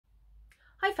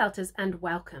Hi felters and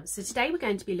welcome. So today we're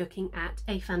going to be looking at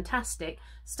a fantastic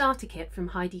starter kit from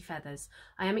HEIDIFEATHERS.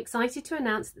 I am excited to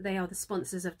announce that they are the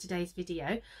sponsors of today's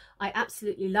video. I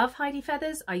absolutely love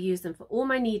HEIDIFEATHERS. I use them for all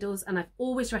my needles and I've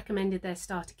always recommended their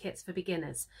starter kits for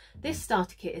beginners. This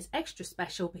starter kit is extra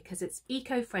special because it's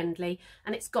eco-friendly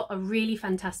and it's got a really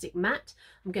fantastic mat.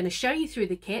 I'm going to show you through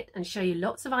the kit and show you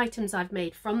lots of items I've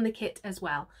made from the kit as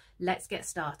well. Let's get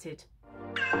started.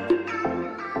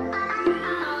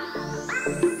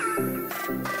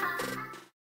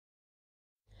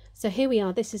 So here we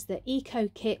are, this is the Eco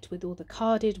Kit with all the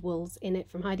carded wools in it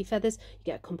from HEIDIFEATHERS. You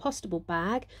get a compostable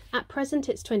bag. At present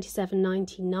it's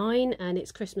 $27.99 and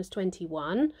it's Christmas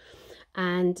 21.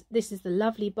 And this is the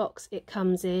lovely box it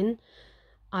comes in.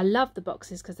 I love the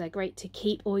boxes because they're great to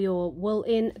keep all your wool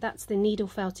in. That's the needle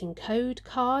felting code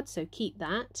card, so keep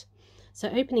that. So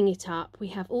opening it up, we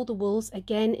have all the wools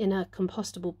again in a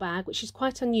compostable bag, which is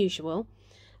quite unusual.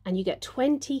 And you get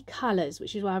 20 colours,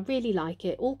 which is why I really like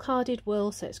it. All carded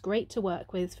wool, so it's great to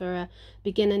work with for a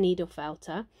beginner needle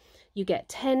felter. You get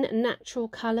 10 natural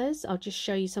colours. I'll just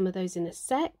show you some of those in a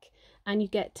sec. And you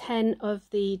get 10 of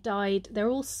the dyed, they're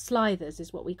all slithers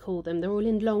is what we call them. They're all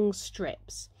in long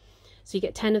strips. So you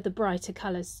get 10 of the brighter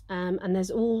colours. And there's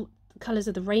all the colours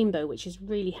of the rainbow, which is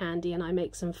really handy. And I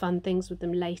make some fun things with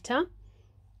them later.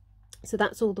 So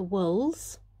that's all the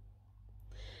wools.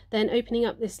 Then opening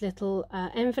up this little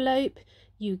envelope,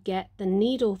 you get the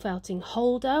needle felting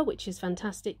holder, which is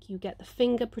fantastic. You get the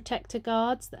finger protector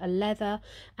guards that are leather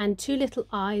and two little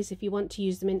eyes if you want to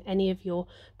use them in any of your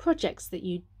projects that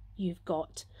you've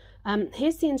got.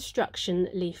 Here's the instruction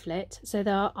leaflet. So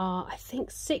there are, I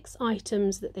think, 6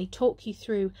 items that they talk you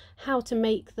through how to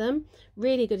make them.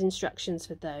 Really good instructions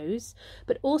for those.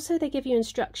 But also they give you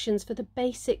instructions for the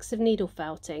basics of needle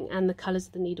felting and the colours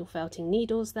of the needle felting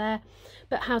needles there.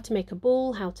 But how to make a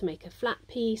ball, how to make a flat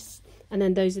piece. And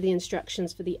then those are the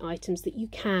instructions for the items that you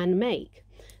can make.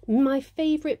 My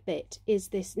favourite bit is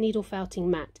this needle felting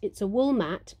mat. It's a wool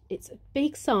mat. It's a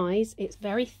big size. It's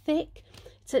very thick.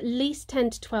 It's at least 10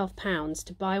 to 12 pounds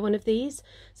to buy one of these.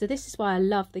 So this is why I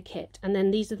love the kit. And then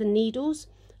these are the needles.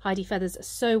 HEIDIFEATHERS are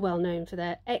so well known for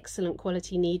their excellent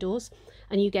quality needles.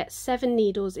 And you get 7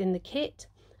 needles in the kit.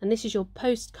 And this is your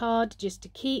postcard just to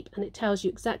keep. And it tells you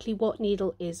exactly what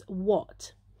needle is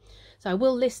what. So I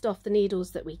will list off the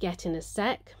needles that we get in a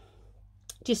sec,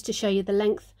 just to show you the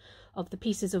length of the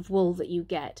pieces of wool that you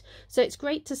get. So it's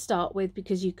great to start with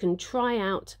because you can try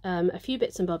out a few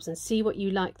bits and bobs and see what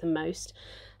you like the most,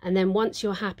 and then once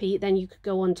you're happy, then you could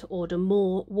go on to order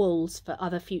more wools for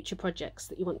other future projects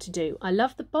that you want to do. I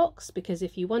love the box because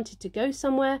if you wanted to go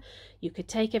somewhere, you could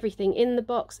take everything in the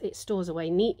box. It stores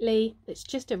away neatly. It's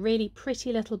just a really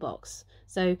pretty little box.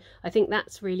 So I think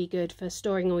that's really good for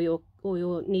storing all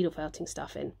your needle felting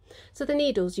stuff in. So the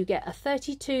needles, you get a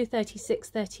 32, 36,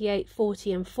 38,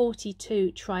 40 and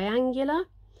 42 triangular.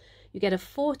 You get a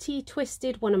 40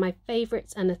 twisted, one of my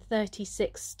favourites, and a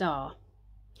 36 star.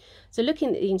 So looking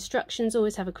at the instructions,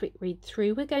 always have a quick read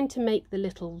through. We're going to make the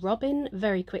little robin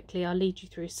very quickly. I'll lead you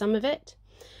through some of it.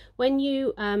 When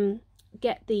you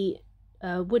get the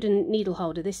wooden needle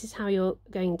holder, this is how you're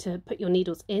going to put your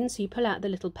needles in. So you pull out the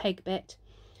little peg bit,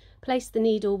 place the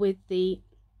needle with the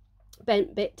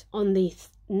bent bit on the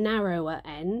narrower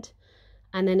end,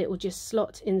 and then it will just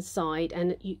slot inside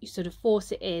and you sort of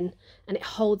force it in and it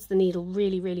holds the needle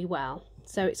really well.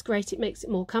 So it's great, it makes it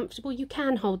more comfortable. You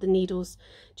can hold the needles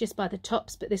just by the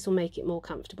tops, but this will make it more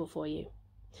comfortable for you.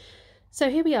 So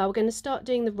here we are, we're going to start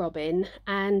doing the robin,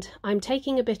 and I'm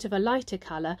taking a bit of a lighter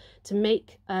colour to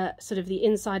make sort of the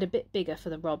inside a bit bigger for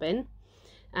the robin.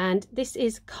 And this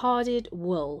is carded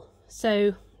wool.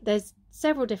 So there's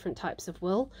several different types of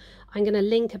wool. I'm going to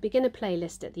link a beginner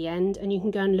playlist at the end and you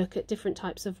can go and look at different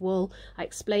types of wool. I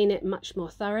explain it much more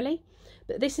thoroughly.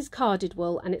 But this is carded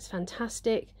wool and it's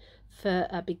fantastic for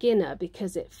a beginner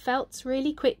because it felts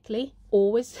really quickly,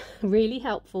 always really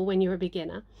helpful when you're a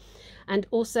beginner. And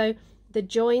also the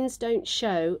joins don't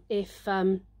show if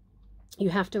you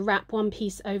have to wrap one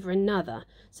piece over another.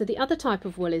 So the other type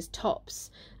of wool is tops,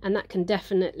 and that can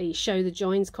definitely show the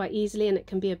joins quite easily and it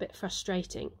can be a bit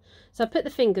frustrating. So I put the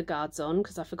finger guards on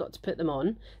because I forgot to put them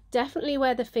on. Definitely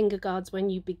wear the finger guards when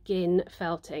you begin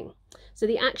felting. So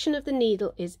the action of the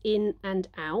needle is in and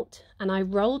out, and I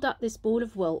rolled up this ball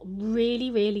of wool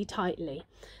really tightly.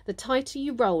 The tighter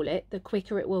you roll it, the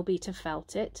quicker it will be to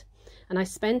felt it. And I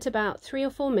spent about 3 or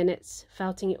 4 minutes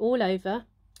felting it all over.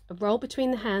 A roll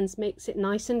between the hands makes it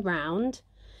nice and round,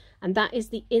 and that is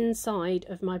the inside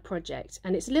of my project.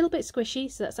 And it's a little bit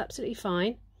squishy, so that's absolutely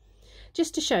fine.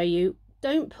 Just to show you,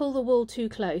 don't pull the wool too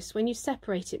close. When you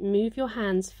separate it, move your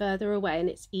hands further away and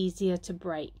it's easier to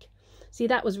break. See,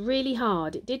 that was really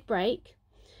hard. It did break.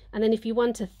 And then if you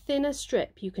want a thinner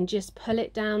strip, you can just pull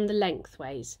it down the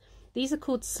lengthways. These are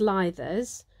called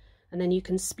slithers, and then you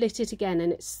can split it again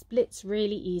and it splits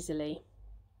really easily.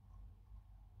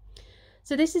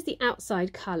 So this is the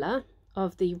outside colour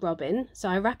of the robin. So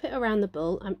I wrap it around the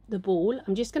ball.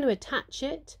 I'm just going to attach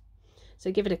it.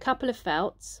 So give it a couple of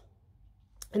felts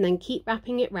and then keep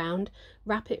wrapping it round.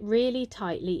 Wrap it really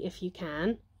tightly if you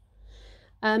can.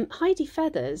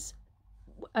 HEIDIFEATHERS,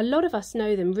 a lot of us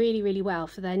know them really, really well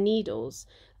for their needles.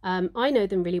 I know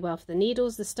them really well for the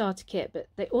needles, the starter kit, but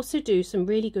they also do some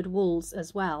really good wools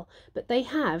as well. But they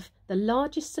have the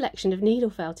largest selection of needle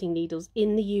felting needles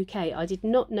in the UK. I did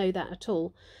not know that at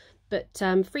all. But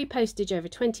free postage over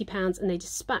 £20, and they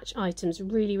dispatch items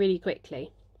really, really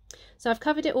quickly. So I've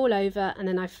covered it all over, and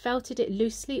then I've felted it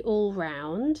loosely all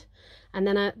round. And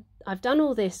then I've done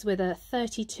all this with a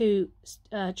 32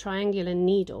 triangular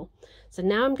needle. So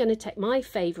now I'm going to take, my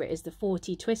favourite is the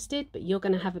 40 twisted, but you're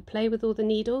going to have a play with all the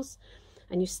needles.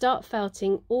 And you start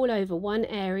felting all over one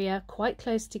area quite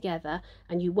close together,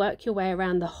 and you work your way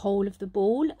around the whole of the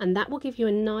ball, and that will give you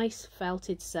a nice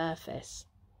felted surface.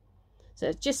 So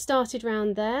it's just started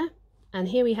round there, and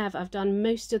here we have, I've done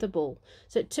most of the ball.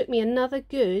 So it took me another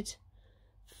good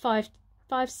 5,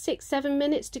 6, 7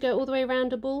 minutes to go all the way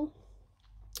around a ball.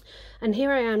 And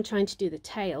here I am trying to do the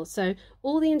tail. So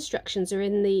all the instructions are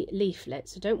in the leaflet,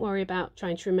 so don't worry about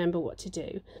trying to remember what to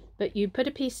do. But you put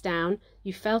a piece down,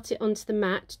 you felt it onto the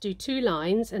mat, do 2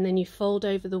 lines, and then you fold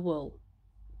over the wool.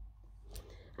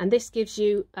 And this gives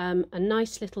you a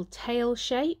nice little tail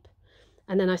shape.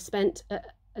 And then I spent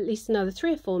at least another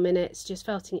 3 or 4 minutes just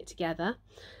felting it together.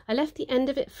 I left the end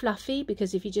of it fluffy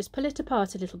because if you just pull it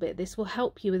apart a little bit, this will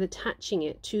help you with attaching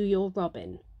it to your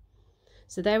robin.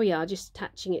 So there we are, just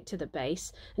attaching it to the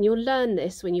base, and you'll learn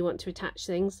this when you want to attach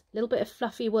things. A little bit of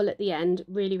fluffy wool at the end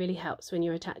really, really helps when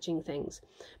you're attaching things.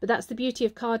 But that's the beauty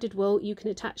of carded wool, you can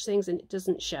attach things and it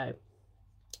doesn't show.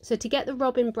 So to get the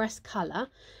robin breast colour,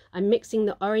 I'm mixing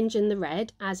the orange and the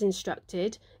red as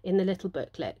instructed in the little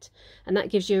booklet, and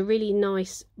that gives you a really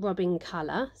nice robin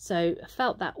colour. So I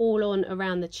felt that all on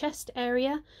around the chest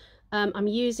area. I'm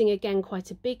using again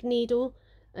quite a big needle,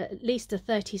 at least a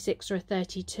 36 or a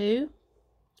 32.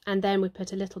 And then we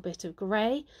put a little bit of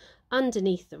grey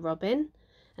underneath the robin,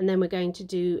 and then we're going to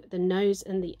do the nose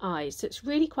and the eyes. So it's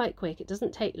really quite quick, it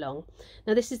doesn't take long.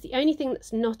 Now this is the only thing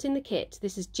that's not in the kit.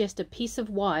 This is just a piece of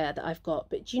wire that I've got,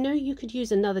 but you know, you could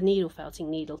use another needle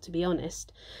felting needle, to be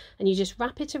honest. And you just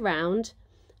wrap it around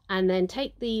and then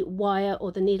take the wire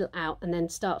or the needle out and then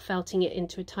start felting it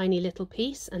into a tiny little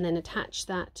piece, and then attach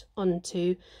that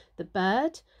onto the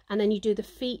bird. And then you do the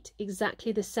feet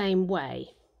exactly the same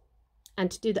way. And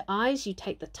to do the eyes, you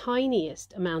take the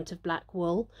tiniest amount of black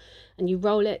wool and you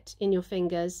roll it in your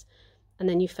fingers, and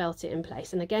then you felt it in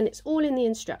place. And again, it's all in the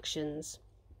instructions.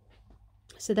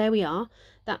 So there we are.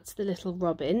 That's the little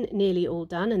robin, nearly all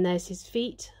done. And there's his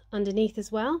feet underneath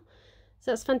as well.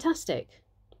 So that's fantastic.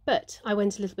 But I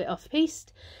went a little bit off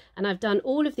piste, and I've done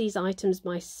all of these items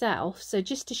myself. So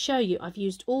just to show you, I've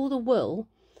used all the wool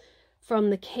from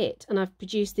the kit, and I've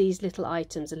produced these little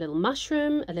items, a little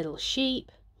mushroom, a little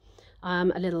sheep,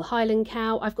 a little Highland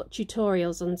cow. I've got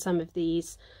tutorials on some of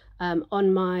these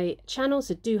on my channel,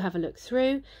 so do have a look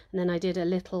through. And then I did a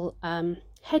little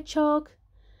hedgehog,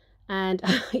 and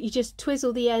you just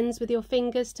twizzle the ends with your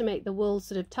fingers to make the wool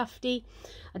sort of tufty.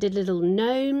 I did a little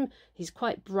gnome, he's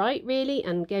quite bright really,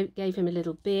 and gave him a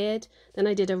little beard. Then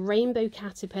I did a rainbow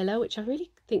caterpillar, which I really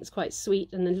think is quite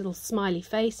sweet, and a little smiley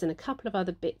face, and a couple of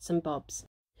other bits and bobs.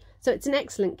 So it's an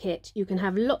excellent kit. You can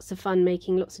have lots of fun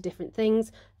making lots of different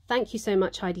things. Thank you so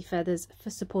much, HEIDIFEATHERS, for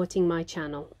supporting my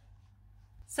channel.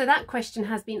 So that question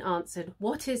has been answered.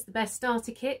 What is the best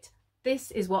starter kit?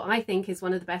 This is what I think is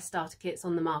one of the best starter kits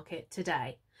on the market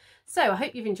today. So I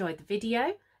hope you've enjoyed the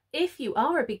video. If you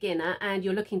are a beginner and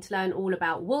you're looking to learn all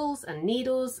about wools and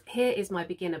needles, here is my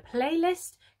beginner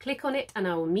playlist. Click on it and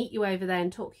I will meet you over there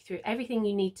and talk you through everything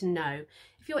you need to know.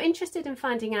 If you're interested in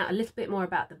finding out a little bit more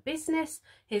about the business,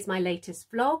 here's my latest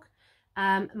vlog.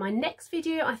 My next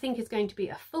video I think is going to be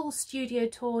a full studio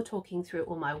tour talking through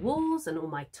all my wools and all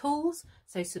my tools,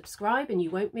 so subscribe and you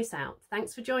won't miss out.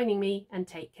 Thanks for joining me and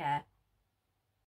take care.